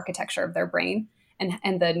changes the architecture of their brain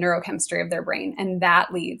and the neurochemistry of their brain. And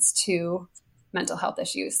that leads to mental health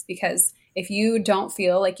issues, because if you don't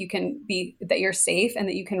feel like that you're safe and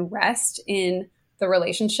that you can rest in the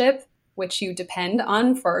relationship which you depend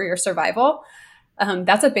on for your survival,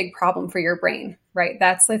 that's a big problem for your brain, right?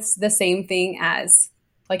 That's the same thing as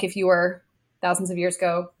like if you were thousands of years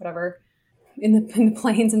ago, whatever, in the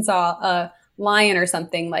plains and saw a lion or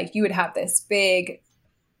something, like you would have this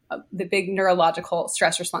the big neurological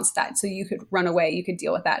stress response to that. So you could run away, you could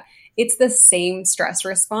deal with that. It's the same stress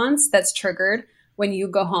response that's triggered when you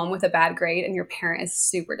go home with a bad grade and your parent is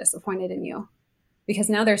super disappointed in you, because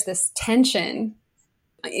now there's this tension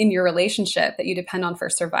in your relationship that you depend on for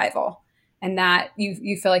survival, and that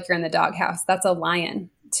you feel like you're in the doghouse. That's a lion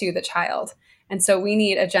to the child. And so we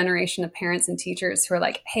need a generation of parents and teachers who are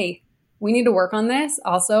like, hey, we need to work on this.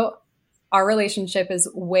 Also, our relationship is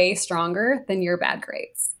way stronger than your bad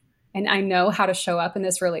grades. And I know how to show up in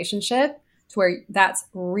this relationship to where that's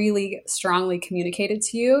really strongly communicated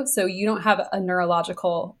to you, so you don't have a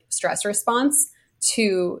neurological stress response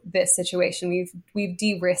to this situation. We've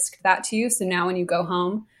de-risked that to you. So now when you go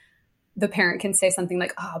home, the parent can say something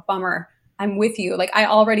like, oh, bummer, I'm with you. Like, I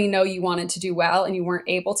already know you wanted to do well and you weren't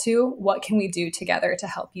able to. What can we do together to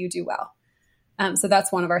help you do well? So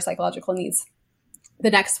that's one of our psychological needs.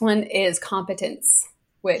 The next one is competence,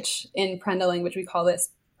 which in Prenda language, we call this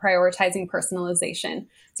prioritizing personalization.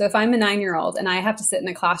 So if I'm a 9-year-old and I have to sit in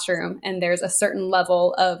a classroom and there's a certain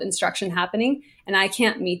level of instruction happening and I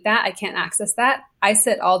can't meet that, I can't access that, I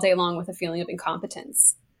sit all day long with a feeling of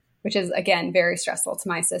incompetence, which is, again, very stressful to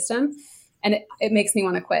my system. And it makes me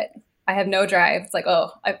want to quit. I have no drive. It's like,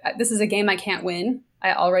 this is a game I can't win.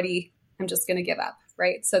 I'm just going to give up,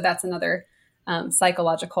 right? So that's another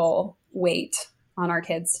psychological weight on our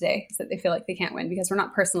kids today, is that they feel like they can't win because we're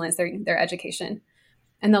not personalizing their education.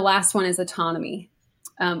 And the last one is autonomy,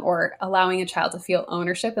 or allowing a child to feel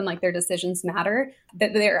ownership and like their decisions matter,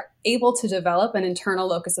 that they're able to develop an internal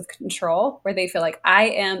locus of control where they feel like I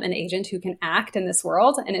am an agent who can act in this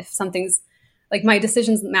world. And if something's like, my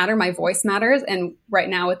decisions matter, my voice matters. And right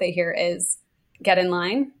now what they hear is get in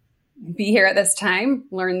line, be here at this time,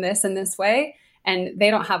 learn this in this way. And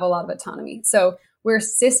they don't have a lot of autonomy. So we're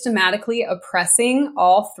systematically oppressing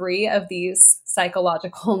all 3 of these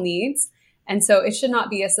psychological needs. And so it should not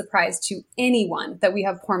be a surprise to anyone that we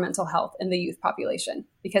have poor mental health in the youth population,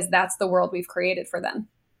 because that's the world we've created for them.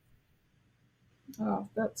 Oh,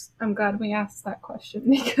 I'm glad we asked that question,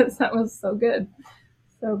 because that was so good.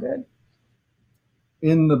 So good.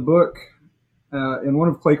 In the book, in one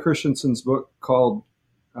of Clay Christensen's book called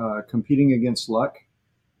competing against luck.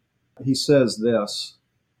 He says this,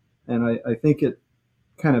 and I think it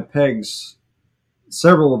kind of pegs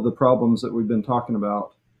several of the problems that we've been talking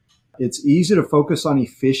about. It's easy to focus on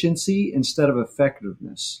efficiency instead of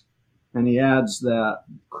effectiveness. And he adds that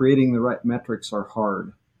creating the right metrics are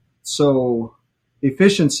hard. So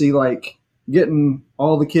efficiency, like getting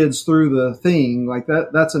all the kids through the thing, like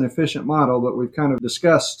that's an efficient model, but we've kind of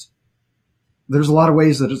discussed there's a lot of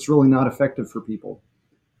ways that it's really not effective for people.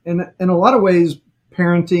 And in a lot of ways,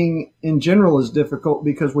 parenting in general is difficult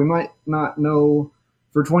because we might not know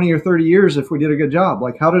for 20 or 30 years if we did a good job.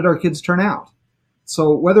 Like, how did our kids turn out?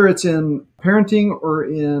 So whether it's in parenting or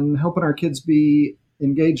in helping our kids be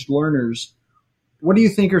engaged learners, what do you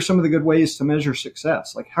think are some of the good ways to measure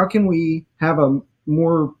success? Like, how can we have a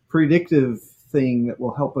more predictive thing that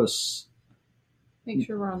will help us make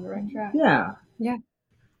sure we're on the right track? Yeah. Yeah.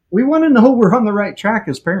 We want to know we're on the right track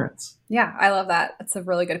as parents. Yeah, I love that. That's a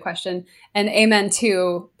really good question. And amen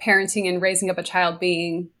to parenting and raising up a child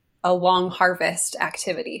being a long harvest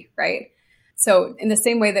activity, right? So in the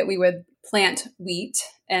same way that we would plant wheat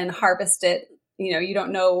and harvest it, you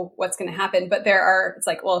don't know what's going to happen, but it's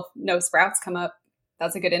like, well, if no sprouts come up,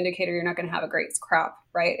 that's a good indicator you're not going to have a great crop,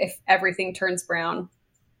 right? If everything turns brown,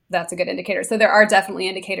 that's a good indicator. So there are definitely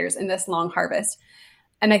indicators in this long harvest.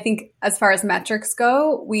 And I think as far as metrics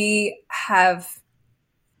go, we have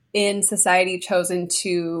in society chosen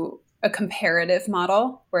a comparative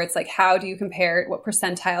model where it's like, how do you compare? What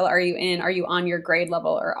percentile are you in? Are you on your grade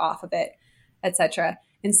level or off of it, et cetera?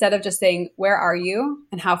 Instead of just saying, where are you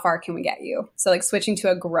and how far can we get you? So like switching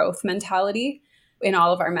to a growth mentality in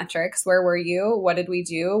all of our metrics. Where were you? What did we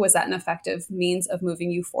do? Was that an effective means of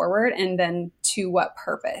moving you forward? And then to what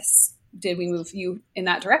purpose did we move you in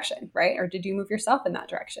that direction, right? Or did you move yourself in that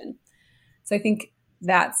direction? So I think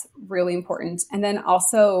that's really important. And then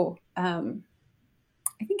also, I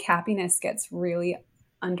think happiness gets really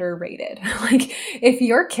underrated. Like if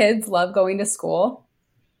your kids love going to school,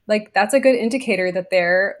 like that's a good indicator that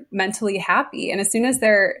they're mentally happy. And as soon as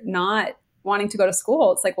they're not wanting to go to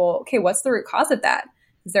school, it's like, well, okay, what's the root cause of that?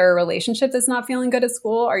 Is there a relationship that's not feeling good at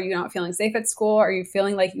school? Are you not feeling safe at school? Are you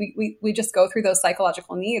feeling like we just go through those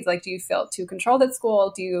psychological needs? Like, do you feel too controlled at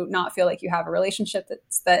school? Do you not feel like you have a relationship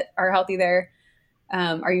that are healthy there?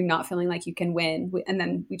 Are you not feeling like you can win? And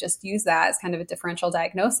then we just use that as kind of a differential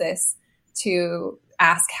diagnosis to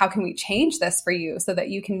ask, how can we change this for you so that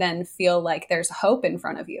you can then feel like there's hope in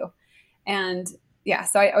front of you? And yeah,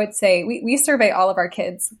 so I would say we survey all of our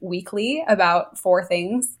kids weekly about 4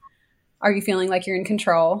 things. Are you feeling like you're in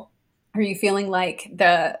control? Are you feeling like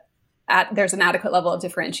there's an adequate level of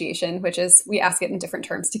differentiation, which is, we ask it in different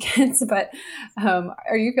terms to kids, but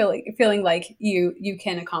are you feeling like you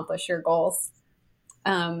can accomplish your goals?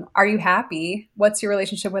 Are you happy? What's your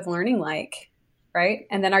relationship with learning like? Right?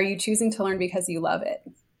 And then are you choosing to learn because you love it?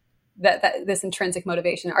 That this intrinsic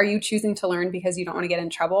motivation. Are you choosing to learn because you don't want to get in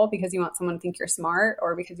trouble, because you want someone to think you're smart,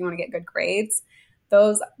 or because you want to get good grades?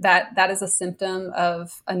 That is a symptom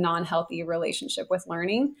of a non-healthy relationship with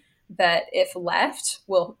learning that, if left,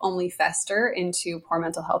 will only fester into poor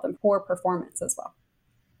mental health and poor performance as well.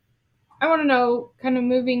 I want to know, kind of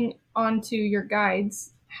moving on to your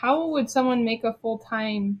guides, how would someone make a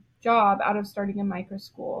full-time job out of starting a micro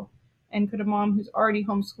school? And could a mom who's already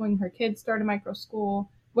homeschooling her kids start a micro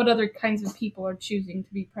school? What other kinds of people are choosing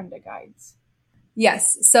to be Prenda guides?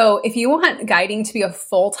 Yes. So if you want guiding to be a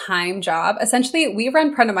full-time job, essentially we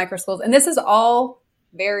run Prenda Microschools, and this is all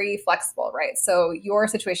very flexible, right? So your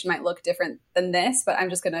situation might look different than this, but I'm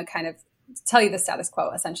just going to kind of tell you the status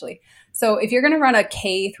quo essentially. So if you're going to run a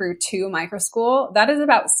K through 2 micro school, that is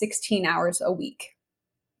about 16 hours a week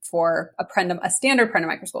for a standard Prenda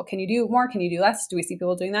micro school. Can you do more? Can you do less? Do we see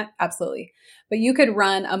people doing that? Absolutely. But you could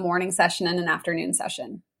run a morning session and an afternoon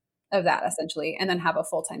session of that essentially, and then have a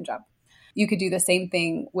full-time job. You could do the same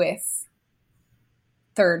thing with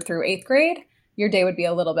 3rd through 8th grade. Your day would be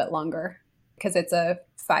a little bit longer because it's a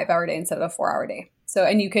 5-hour day instead of a 4-hour day. So,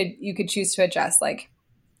 and you could choose to adjust, like,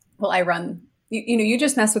 well, I run, you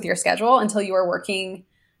just mess with your schedule until you are working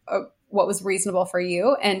what was reasonable for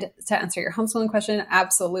you. And to answer your homeschooling question,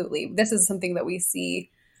 absolutely. This is something that we see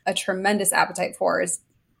a tremendous appetite for, is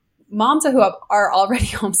moms who are already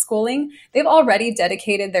homeschooling. They've already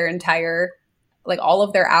dedicated their entire, like all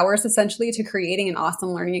of their hours essentially, to creating an awesome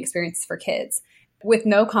learning experience for kids with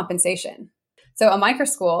no compensation. So a micro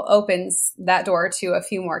school opens that door to a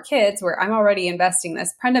few more kids where I'm already investing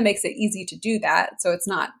this. Prenda makes it easy to do that. So it's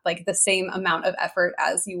not like the same amount of effort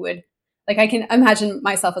as you would. Like, I can imagine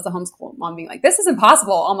myself as a homeschool mom being like, this is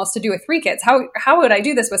impossible almost to do with 3 kids. How would I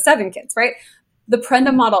do this with 7 kids, right? The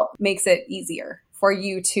Prenda model makes it easier for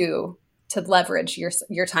you to to leverage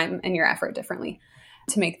your time and your effort differently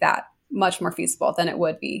to make that much more feasible than it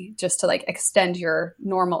would be just to like extend your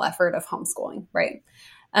normal effort of homeschooling, right?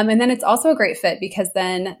 And then it's also a great fit because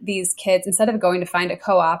then these kids, instead of going to find a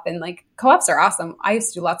co-op, and like co-ops are awesome. I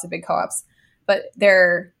used to do lots of big co-ops, but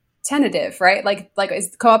they're tentative, right? Like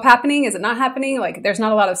is co-op happening? Is it not happening? Like there's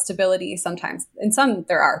not a lot of stability sometimes. In some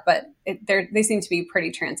there are, but they seem to be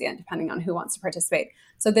pretty transient depending on who wants to participate.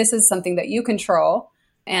 So this is something that you control,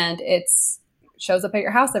 and it's shows up at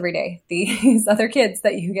your house every day. These other kids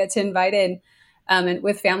that you get to invite in, and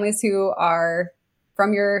with families who are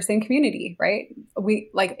from your same community, right? We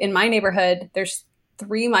like in my neighborhood, there's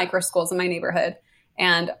 3 microschools in my neighborhood,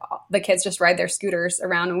 and the kids just ride their scooters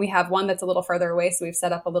around. And we have one that's a little further away. So we've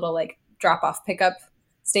set up a little like drop off pickup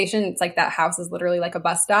station. It's like that house is literally like a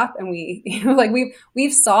bus stop. And we, like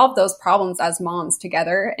we've solved those problems as moms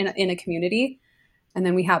together in a community. And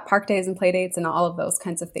then we have park days and play dates and all of those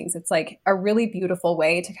kinds of things. It's like a really beautiful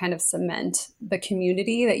way to kind of cement the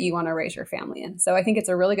community that you want to raise your family in. So I think it's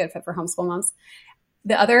a really good fit for homeschool moms.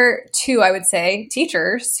 The other 2, I would say,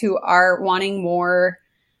 teachers who are wanting more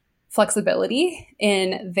flexibility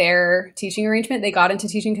in their teaching arrangement. They got into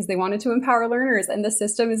teaching because they wanted to empower learners, and the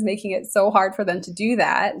system is making it so hard for them to do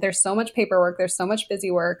that. There's so much paperwork. There's so much busy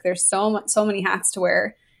work. There's so many hats to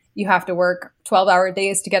wear. You have to work 12-hour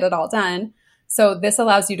days to get it all done. So this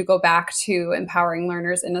allows you to go back to empowering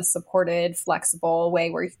learners in a supported, flexible way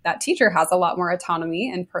where that teacher has a lot more autonomy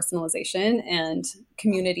and personalization and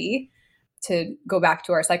community to go back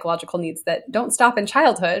to our psychological needs that don't stop in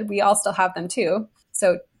childhood. We all still have them too.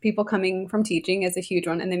 So people coming from teaching is a huge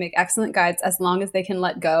one, and they make excellent guides as long as they can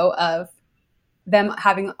let go of them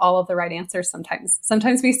having all of the right answers sometimes.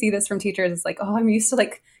 Sometimes we see this from teachers. It's like, oh, I'm used to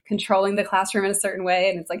like controlling the classroom in a certain way.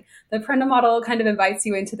 And it's like the Prenda model kind of invites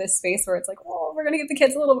you into this space where it's like, oh, we're going to give the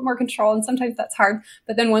kids a little bit more control. And sometimes that's hard.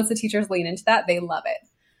 But then once the teachers lean into that, they love it.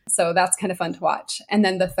 So that's kind of fun to watch. And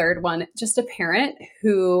then the third one, just a parent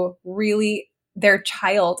who really, their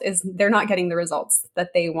child they're not getting the results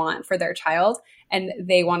that they want for their child. And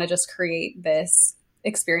they want to just create this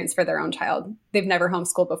experience for their own child. They've never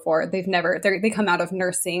homeschooled before. They come out of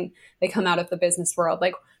nursing. They come out of the business world.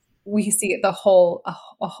 Like we see a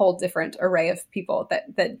whole different array of people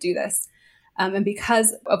that do this. And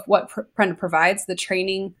because of what Prenda provides, the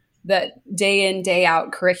training, the day in, day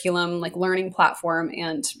out curriculum, like learning platform,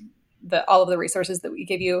 and all of the resources that we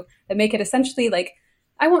give you that make it essentially like,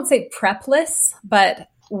 I won't say prepless, but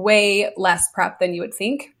way less prep than you would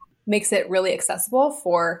think, makes it really accessible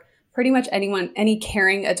for pretty much anyone, any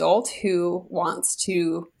caring adult who wants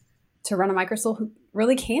to run a microschool who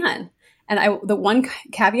really can. And the one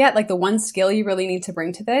caveat, like the one skill you really need to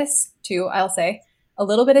bring to this too, I'll say a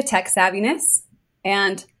little bit of tech savviness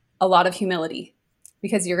and a lot of humility,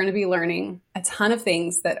 because you're going to be learning a ton of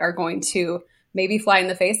things that are going to maybe fly in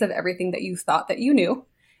the face of everything that you thought that you knew.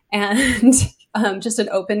 And just an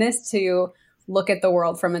openness to look at the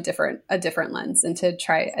world from a different lens and to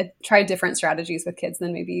try different strategies with kids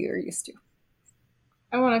than maybe you're used to.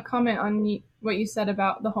 I want to comment on what you said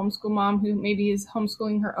about the homeschool mom who maybe is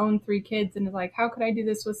homeschooling her own 3 kids and is like, how could I do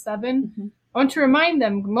this with 7? Mm-hmm. I want to remind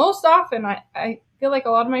them most often, I feel like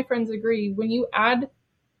a lot of my friends agree, when you add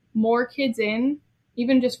more kids in,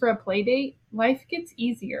 even just for a play date, life gets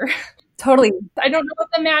easier. Totally. I don't know what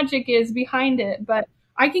the magic is behind it, but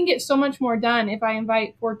I can get so much more done if I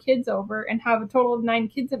invite 4 kids over and have a total of 9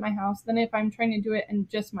 kids at my house than if I'm trying to do it and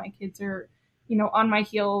just my kids are, on my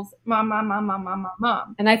heels,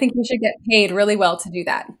 mom. And I think you should get paid really well to do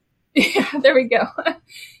that. Yeah, there we go.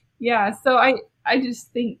 Yeah, so I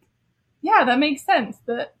just think, yeah, that makes sense.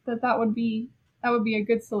 That would be a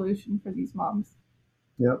good solution for these moms.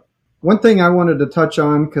 Yep. One thing I wanted to touch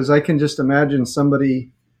on, because I can just imagine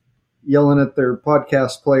somebody yelling at their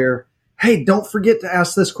podcast player, hey, don't forget to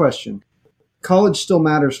ask this question. College still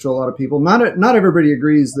matters to a lot of people. Not everybody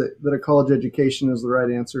agrees that a college education is the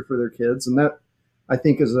right answer for their kids. And that, I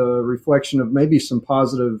think, is a reflection of maybe some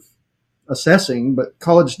positive assessing, but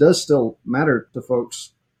college does still matter to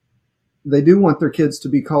folks. They do want their kids to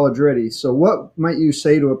be college ready. So what might you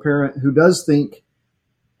say to a parent who does think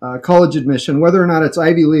college admission, whether or not it's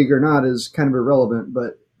Ivy League or not, is kind of irrelevant,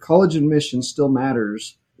 but college admission still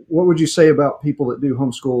matters? What would you say about people that do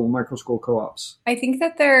homeschool and microschool co-ops? I think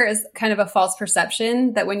that there is kind of a false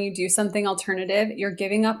perception that when you do something alternative, you're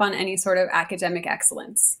giving up on any sort of academic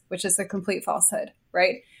excellence, which is a complete falsehood,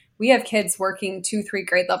 right? We have kids working 2-3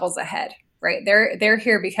 grade levels ahead, right? They're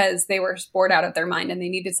here because they were bored out of their mind and they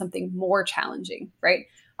needed something more challenging, right?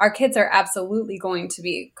 Our kids are absolutely going to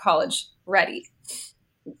be college ready.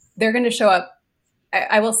 They're going to show up.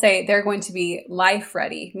 I will say they're going to be life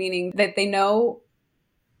ready, meaning that they know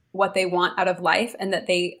what they want out of life and that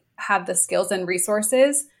they have the skills and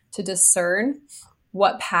resources to discern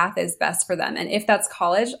what path is best for them. And if that's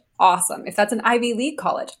college, awesome. If that's an Ivy League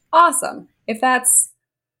college, awesome. If that's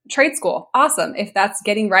trade school, awesome. If that's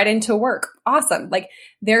getting right into work, awesome. Like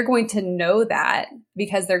they're going to know that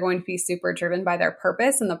because they're going to be super driven by their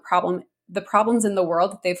purpose and the problems in the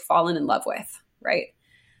world that they've fallen in love with, right?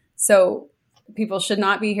 So people should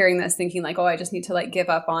not be hearing this thinking like, oh, I just need to like give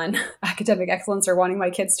up on academic excellence or wanting my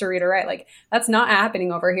kids to read or write. Like that's not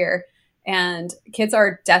happening over here. And kids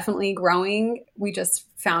are definitely growing. We just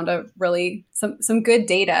found some good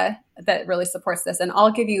data that really supports this. And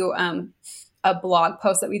I'll give you a blog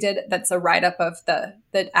post that we did that's a write-up of the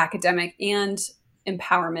academic and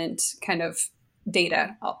empowerment kind of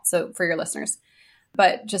data also for your listeners.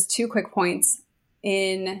 But just 2 quick points.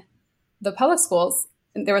 In the public schools,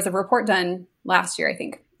 there was a report done last year, I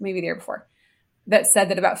think, maybe the year before, that said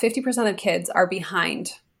that about 50% of kids are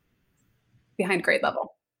behind grade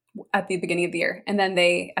level at the beginning of the year. And then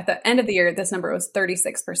at the end of the year, this number was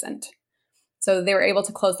 36%. So they were able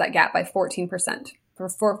to close that gap by 14%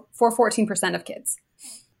 for 14% of kids.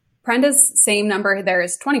 Prenda's same number there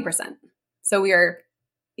is 20%. So we are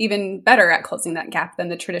even better at closing that gap than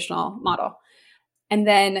the traditional model. And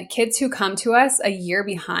then kids who come to us a year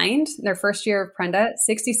behind their first year of Prenda,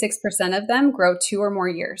 66% of them grow 2 or more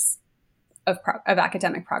years of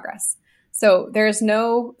academic progress. So there's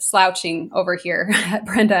no slouching over here at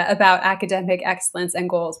Prenda about academic excellence and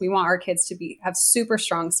goals. We want our kids to have super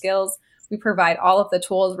strong skills. We provide all of the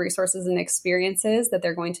tools, resources, and experiences that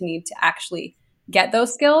they're going to need to actually get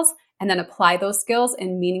those skills and then apply those skills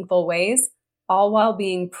in meaningful ways, all while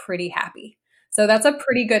being pretty happy. So that's a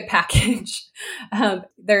pretty good package.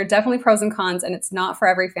 There are definitely pros and cons, and it's not for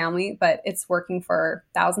every family, but it's working for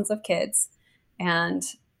thousands of kids. And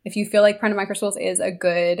if you feel like Prenda Microschools is a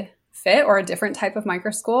good fit or a different type of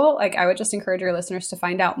microschool, like I would just encourage your listeners to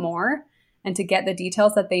find out more and to get the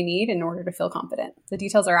details that they need in order to feel confident. The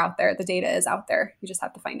details are out there. The data is out there. You just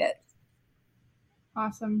have to find it.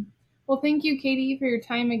 Awesome. Well, thank you, Kaity, for your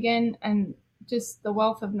time again and just the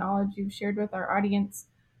wealth of knowledge you've shared with our audience.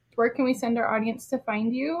 Where can we send our audience to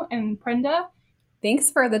find you and Prenda?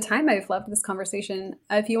 Thanks for the time. I've loved this conversation.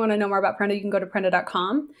 If you want to know more about Prenda, you can go to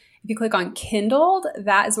Prenda.com. If you click on Kindled,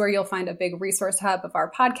 that is where you'll find a big resource hub of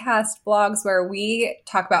our podcast, blogs, where we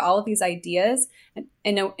talk about all of these ideas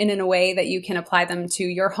in a way that you can apply them to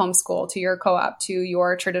your homeschool, to your co-op, to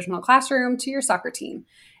your traditional classroom, to your soccer team.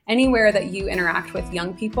 Anywhere that you interact with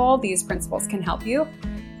young people, these principles can help you.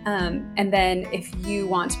 And then if you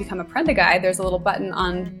want to become a Prenda guide, there's a little button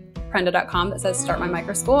on Prenda.com that says Start My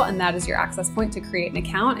Microschool, and that is your access point to create an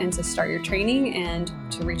account and to start your training and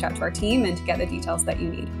to reach out to our team and to get the details that you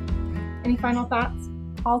need. Any final thoughts?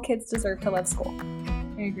 All kids deserve to love school.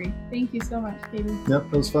 I agree. Thank you so much, Kaity.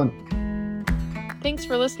 Yep, that was fun. Thanks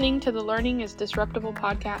for listening to the Learning is Disruptable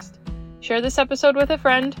podcast. Share this episode with a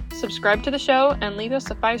friend, subscribe to the show, and leave us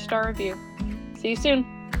a 5-star review. See you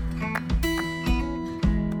soon.